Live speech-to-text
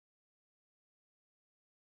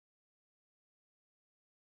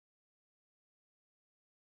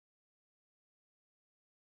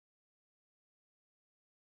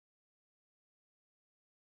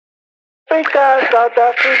Africa, South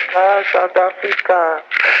Africa, South Africa.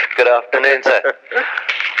 Good afternoon, sir.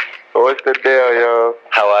 What's the deal, yo?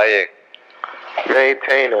 How are you?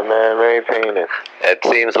 Maintaining, man, maintaining. It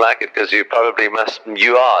seems like it because you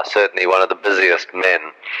are certainly one of the busiest men,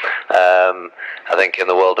 I think, in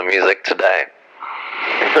the world of music today.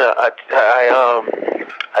 I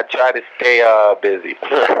try to stay busy.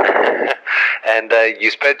 And you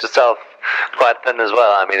spread yourself quite thin as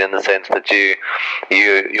well. I mean, in the sense that you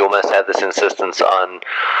almost have this insistence on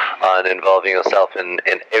involving yourself in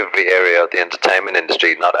every area of the entertainment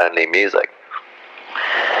industry, not only music.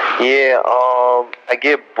 Yeah, I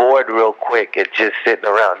get bored real quick at just sitting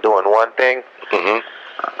around doing one thing. Mm-hmm.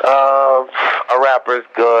 A rapper's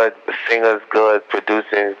good, a singer's good,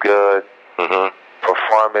 producing's good, Mm-hmm.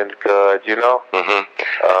 performing's good, you know? Mm-hmm.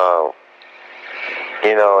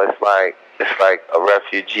 You know, it's like a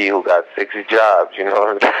refugee who got 60 jobs, you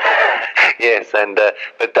know? Yes, and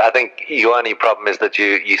but I think your only problem is that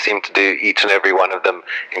you seem to do each and every one of them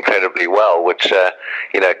incredibly well, which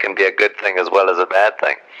can be a good thing as well as a bad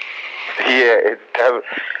thing. Yeah,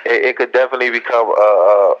 it could definitely become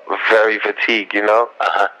very fatigued, you know?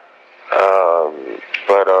 Uh-huh.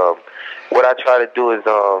 But what I try to do is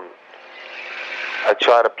I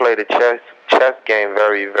try to play the chess game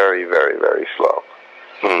very, very, very, very slow.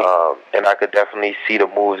 And I could definitely see the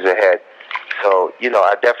moves ahead. So,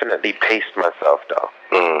 I definitely paced myself, though.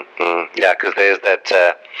 Yeah, because there's that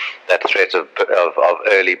threat of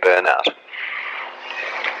early burnout.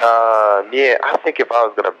 Yeah, I think if I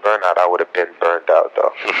was going to burn out, I would have been burned out,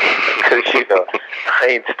 though. Because, I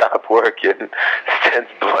ain't stopped working since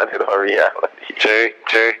Blunted on Reality. True.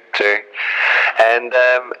 And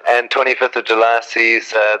 25th of July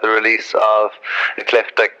sees the release of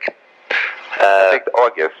Ecleftic. I think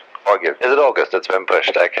August. Is it August? It's been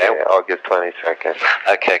pushed. Okay. Yeah, August 22nd.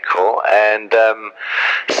 Okay, cool. And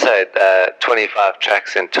 25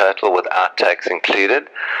 tracks in total with outtakes included.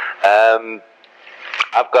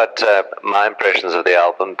 I've got my impressions of the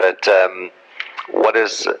album, but what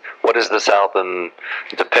does this album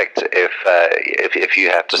depict? If you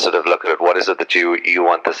have to sort of look at it, what is it that you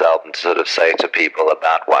want this album to sort of say to people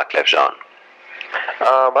about Wyclef Jean?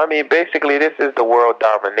 I mean, basically, this is the world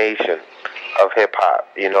domination of hip hop.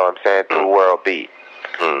 You know what I'm saying? Through world beat.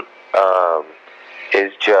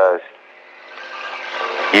 It's just,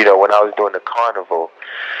 when I was doing the carnival,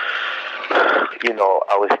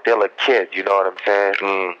 I was still a kid. You know what I'm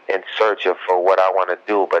saying? In search of for what I want to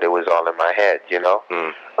do, but it was all in my head.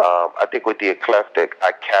 I think with the Ecleftic,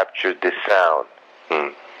 I captured the sound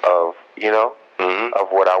of of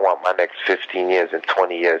what I want my next 15 years and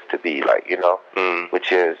 20 years to be like,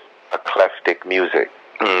 which is eclectic music.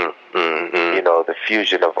 The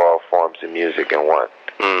fusion of all forms of music in one.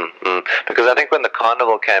 Because I think when the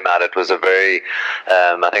Carnival came out, it was a very,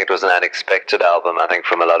 I think it was an unexpected album, I think,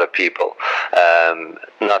 from a lot of people.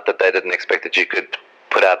 Not that they didn't expect that you could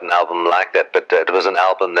put out an album like that, but it was an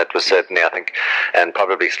album that was certainly, I think, and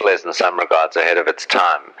probably still is in some regards, ahead of its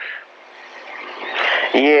time.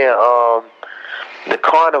 Yeah, the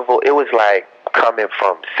Carnival, it was like coming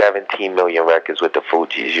from 17 million records with the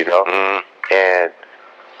Fugees, and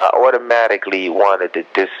I automatically wanted to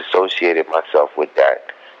disassociate myself with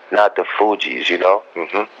that. Not the Fugees,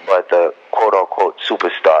 but the quote-unquote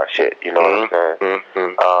superstar shit, what I'm saying?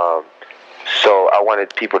 So I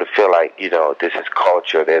wanted people to feel like, this is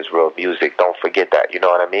culture, there's real music, don't forget that, you know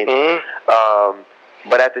what I mean?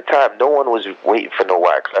 But at the time, no one was waiting for no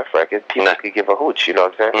Wyclef record. People could give a hooch, you know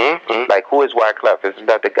what I'm saying? Like, who is Wyclef? Isn't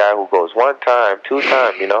that the guy who goes one time, two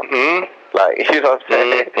time, Like, you know what I'm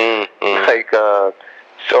saying? Like,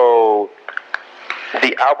 so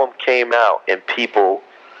the album came out and people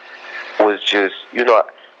was just,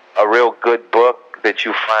 a real good book that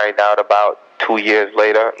you find out about 2 years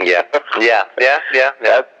later. Yeah.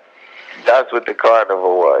 That's what the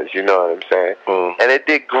Carnival was, you know what I'm saying? And it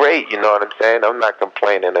did great, you know what I'm saying? I'm not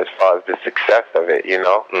complaining as far as the success of it,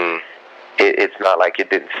 It's not like it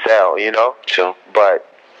didn't sell, Sure. But,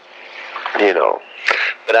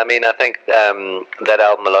 But I mean, I think that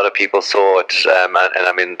album, a lot of people saw it, and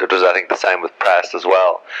I mean, it was, I think, the same with Price as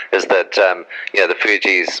well. Is that the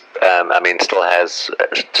Fugees, I mean, still has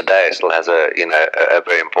a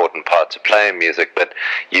very important part to play in music. But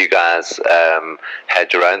you guys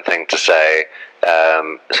had your own thing to say,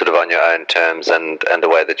 sort of on your own terms and the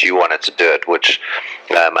way that you wanted to do it, which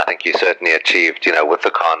I think you certainly achieved. With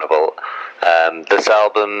the Carnival, this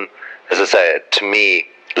album, as I say, to me,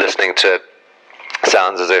 listening to it,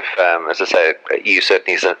 sounds as if, as I say, you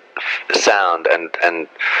certainly sound and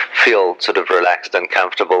feel sort of relaxed and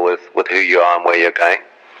comfortable with who you are and where you're going.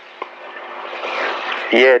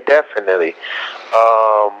 Yeah, definitely.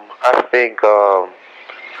 I think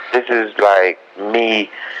this is like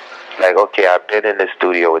me. Like, okay, I've been in the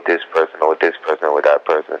studio with this person or with this person or with that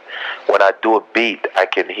person. When I do a beat, I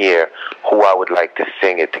can hear who I would like to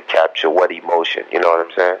sing it to capture what emotion. You know what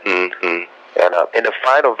I'm saying? Mm-hmm. And in the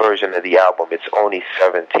final version of the album, it's only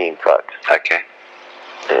 17 cuts. Okay.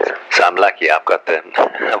 Yeah. So I'm lucky. I've got the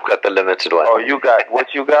limited one. Oh, you got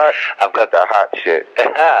what you got? I've got the hot shit.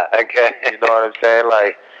 Okay. You know what I'm saying?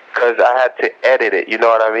 Like, because I had to edit it. You know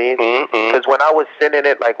what I mean? Because when I was sending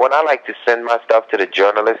it, like when I like to send my stuff to the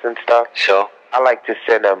journalists and stuff, sure, I like to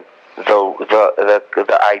send them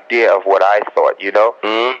the idea of what I thought. You know?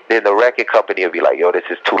 Then the record company would be like, "Yo, this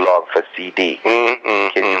is too long for CD. Can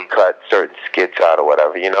you cut certain skits out or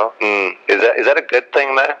whatever?" You know? Is that a good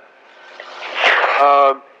thing, though?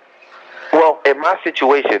 Well, in my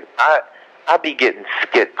situation, I be getting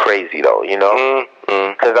skit crazy though, you know,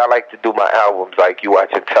 because I like to do my albums like you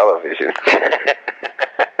watching television.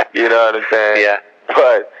 You know what I'm saying? Yeah.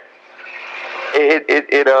 But it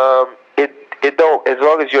don't. As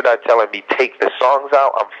long as you're not telling me take the songs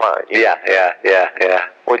out, I'm fine. Yeah.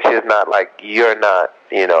 Which is not like you're not.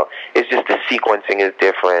 You know, it's just the sequencing is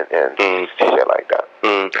different and shit like that.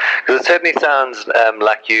 Because it certainly sounds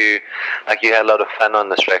like you had a lot of fun on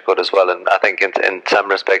this record as well, and I think in some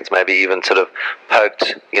respects maybe even sort of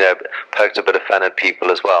poked a bit of fun at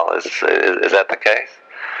people as well. Is that the case?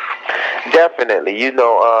 Definitely. You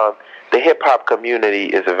know, the hip hop community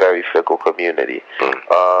is a very fickle community.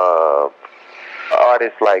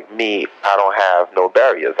 Artists like me, I don't have no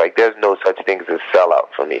barriers. Like, there's no such thing as a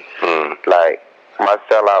sellout for me. Like, my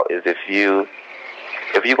sellout is if you're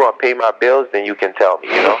gonna pay my bills, then you can tell me,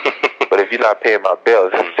 you know. But if you're not paying my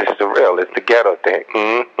bills, it's just the real. It's the ghetto thing.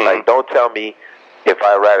 Like, don't tell me if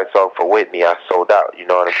I write a song for Whitney, I sold out. You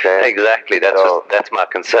know what I'm saying? Exactly. That's my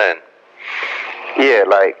concern. Yeah,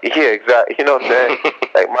 exactly. You know what I'm saying?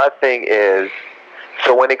 Like, my thing is,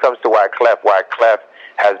 so when it comes to Wyclef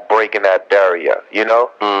has breaking that barrier. You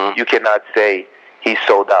know, you cannot say he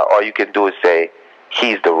sold out. All you can do is say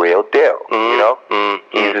he's the real deal. You know,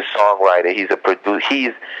 he's a songwriter. He's a producer.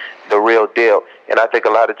 He's the real deal. And I think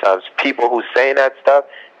a lot of times people who saying that stuff,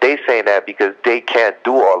 they saying that because they can't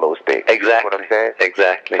do all those things. Exactly. You know what I'm saying?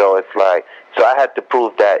 Exactly. So it's like, so I had to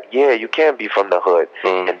prove that, yeah, you can be from the hood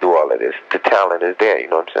and do all of this. The talent is there, you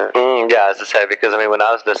know what I'm saying? Yeah, as I say, because I mean, when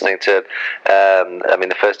I was listening to it, I mean,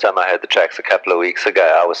 the first time I heard the tracks a couple of weeks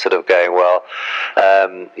ago, I was sort of going, well,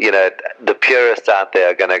 you know, the purists out there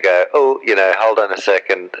are going to go, oh, you know, hold on a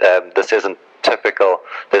second, this isn't typical.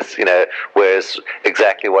 This, you know, whereas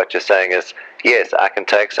exactly what you're saying is, yes, I can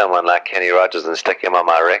take someone like Kenny Rogers and stick him on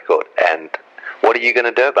my record, and what are you going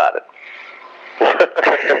to do about it?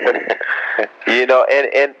 You know,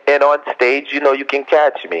 and on stage, you know, you can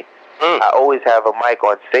catch me. I always have a mic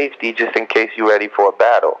on safety just in case you're ready for a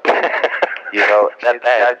battle. You know,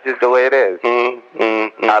 that's just the way it is.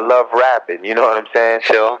 I love rapping, you know what I'm saying?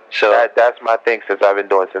 Sure. That's my thing since I've been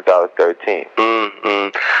doing since I was 13.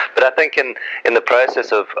 But I think in the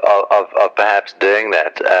process of perhaps doing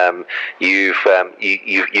that, you've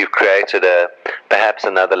created perhaps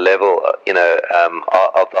another level, you know,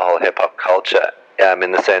 of the whole hip hop culture,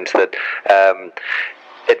 in the sense that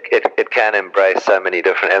it can embrace so many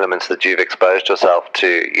different elements that you've exposed yourself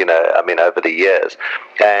to, you know, I mean, over the years,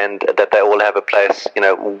 and that they all have a place, you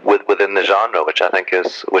know, within the genre, which I think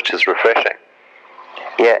is refreshing.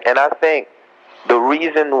 Yeah, and I think the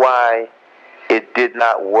reason why it did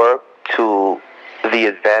not work to the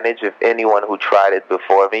advantage of anyone who tried it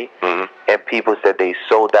before me, and people said they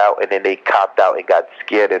sold out and then they copped out and got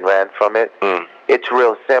scared and ran from it, it's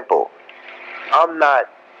real simple. I'm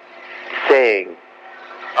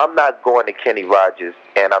not going to Kenny Rogers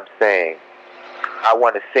and I'm saying, I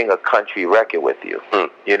want to sing a country record with you.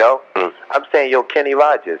 You know? I'm saying, yo, Kenny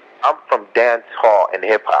Rogers, I'm from dance hall and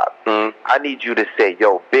hip hop. I need you to say,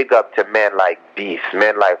 yo, big up to men like Beast,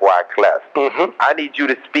 men like Wyclef. I need you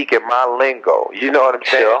to speak in my lingo. You know what I'm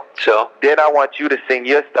saying? Sure. Then I want you to sing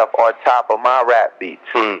your stuff on top of my rap beats.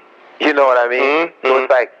 You know what I mean? So it's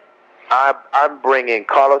like, I'm bringing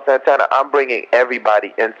Carlos Santana, I'm bringing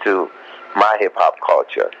everybody into my hip-hop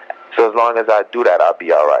culture. So as long as I do that, I'll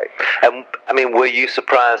be all right. And I mean, were you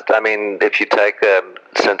surprised? I mean, if you take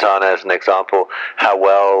Santana as an example, how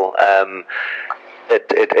well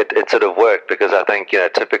it sort of worked? Because I think, you know,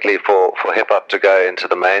 typically for hip hop to go into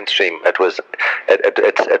the mainstream, it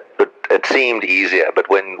seemed easier. But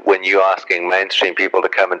when you're asking mainstream people to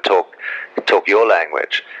come and talk your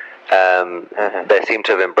language, they seem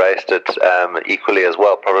to have embraced it equally as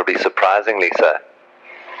well, probably surprisingly so.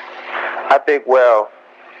 I think, well,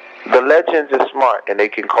 the legends are smart and they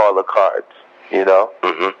can call the cards, you know?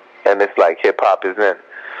 And it's like hip-hop is in.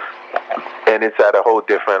 and it's at a whole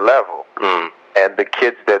different level. And the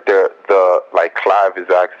kids that like Clive is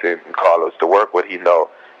asking Carlos to work with,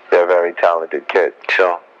 they're very talented kids.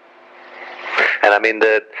 Sure. And I mean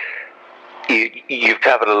you've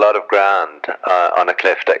covered a lot of ground on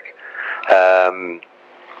Ecleftic.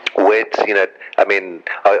 I mean,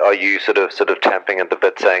 are you sort of champing at the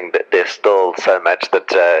bit, saying that there's still so much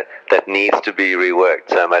that needs to be reworked,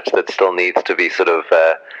 so much that still needs to be sort of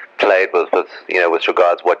played with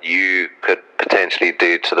regards what you could potentially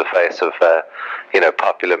do to the face of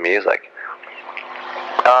popular music?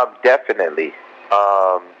 Definitely.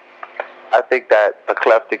 I think that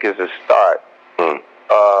Ecleftic is a start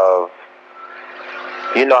of,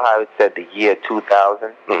 how it said the year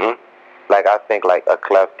 2000? Like, I think, like,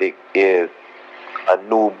 Ecleftic is a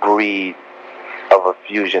new breed of a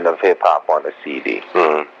fusion of hip-hop on a CD.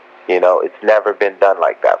 It's never been done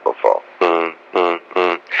like that before. And,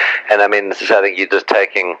 I mean, I think you're just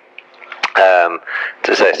taking,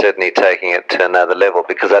 certainly taking it to another level,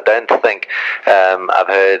 because I don't think I've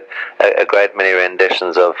heard a great many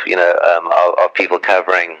renditions of people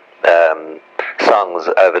covering songs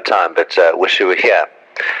over time, but Wish You Were Here,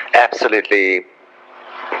 absolutely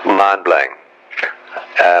mind-blowing.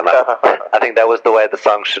 I think that was the way the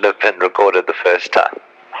song should have been recorded the first time.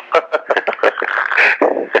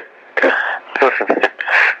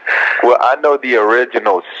 Well, I know the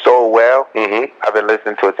original so well. I've been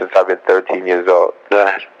listening to it since I've been 13 years old.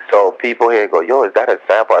 Right. So people here go, "Yo, is that a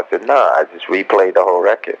sample?" I said, "Nah, I just replayed the whole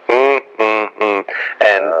record." And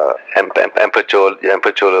put your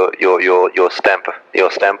stamp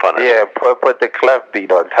on it. Yeah, put the clef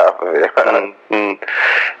beat on top of it.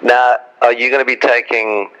 Now, are you going to be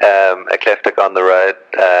taking Ecleftic on the road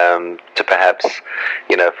to perhaps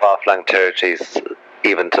far-flung territories,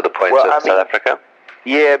 even to the point of South Africa?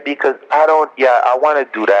 Yeah, because I want to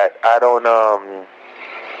do that. I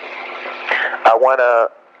want to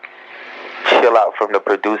chill out from the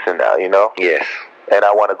producing now, Yes. And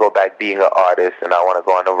I want to go back being an artist, and I want to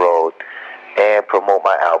go on the road and promote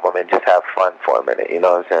my album and just have fun for a minute, you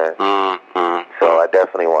know what I'm saying? So I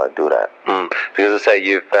definitely want to do that. Because I say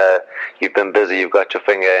you've been busy, you've got your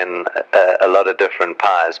finger in a lot of different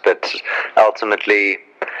pies, but ultimately,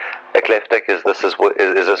 Ecleftic, is this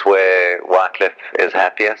where Wyclef is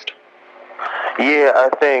happiest? Yeah, I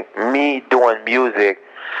think me doing music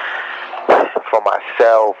for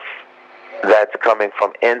myself, that's coming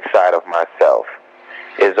from inside of myself,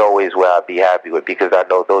 is always where I'll be happy with, because I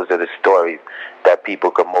know those are the stories that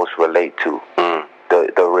people can most relate to,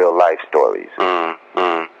 the real life stories. And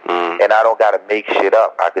I don't got to make shit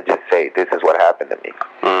up. I could just say, this is what happened to me.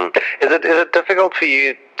 Is it difficult for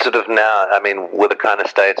you sort of now, I mean, with the kind of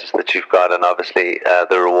status that you've got, and obviously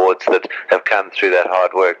the rewards that have come through that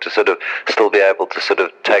hard work, to sort of still be able to sort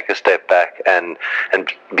of take a step back and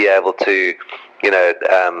be able to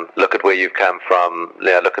look at where you've come from,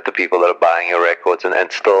 look at the people that are buying your records, and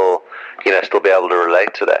still be able to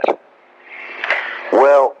relate to that?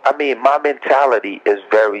 Well, I mean, my mentality is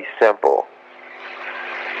very simple.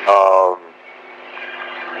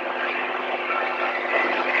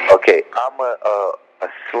 Okay, I'm a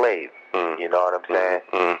slave, you know what I'm saying?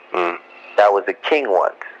 That was a king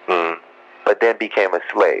once, but then became a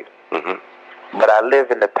slave. But I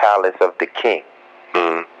live in the palace of the king,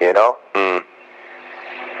 you know?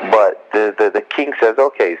 But the king says,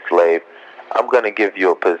 okay, slave, I'm going to give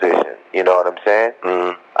you a position, you know what I'm saying?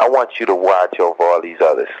 I want you to watch over all these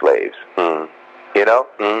other slaves, you know?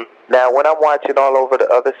 Now, when I'm watching all over the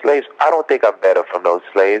other slaves, I don't think I'm better from those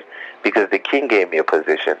slaves, because the king gave me a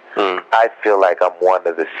position. I feel like I'm one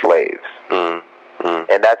of the slaves.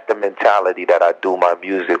 And that's the mentality that I do my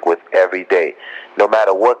music with every day. No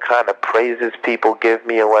matter what kind of praises people give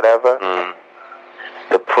me or whatever,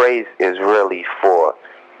 the praise is really for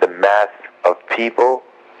the mass of people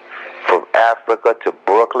from Africa to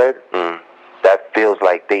Brooklyn that feels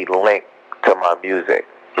like they link to my music.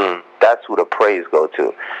 That's who the praise go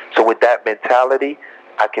to. So with that mentality,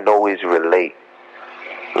 I can always relate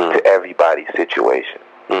to everybody's situation.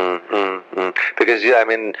 Because, I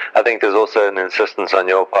mean, I think there's also an insistence on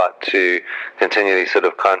your part to continually sort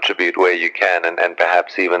of contribute where you can, and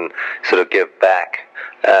perhaps even sort of give back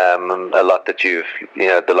a lot that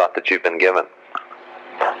the lot that you've been given.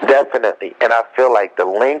 Definitely. And I feel like the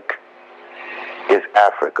link is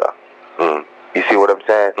Africa. You see what I'm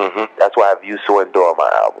saying? That's why I used to endure my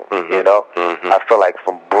album, you know? I feel like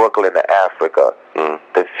from Brooklyn to Africa,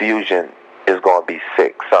 the fusion is going to be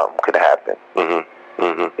sick. Something could happen. You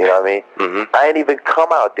know what I mean? I ain't even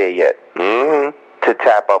come out there yet to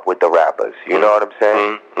tap up with the rappers. You know what I'm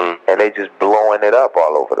saying? And they just blowing it up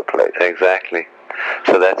all over the place. Exactly.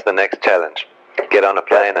 So that's the next challenge. Get on a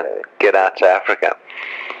plane and get out to Africa.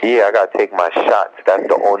 Yeah, I gotta take my shots. That's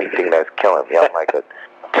the only thing that's killing me. I'm like a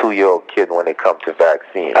 2-year-old kid when it comes to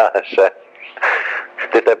vaccines. Sure.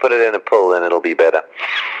 If they put it in a pill, then it'll be better.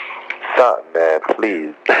 Something, man,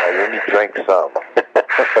 please. Let me drink some.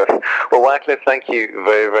 Well, Wyclef, thank you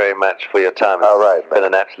very, very much for your time. All right, man. It's been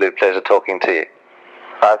an absolute pleasure talking to you.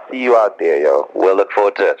 I'll see you out there, yo. We'll look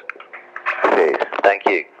forward to it. Peace. Thank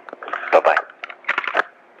you.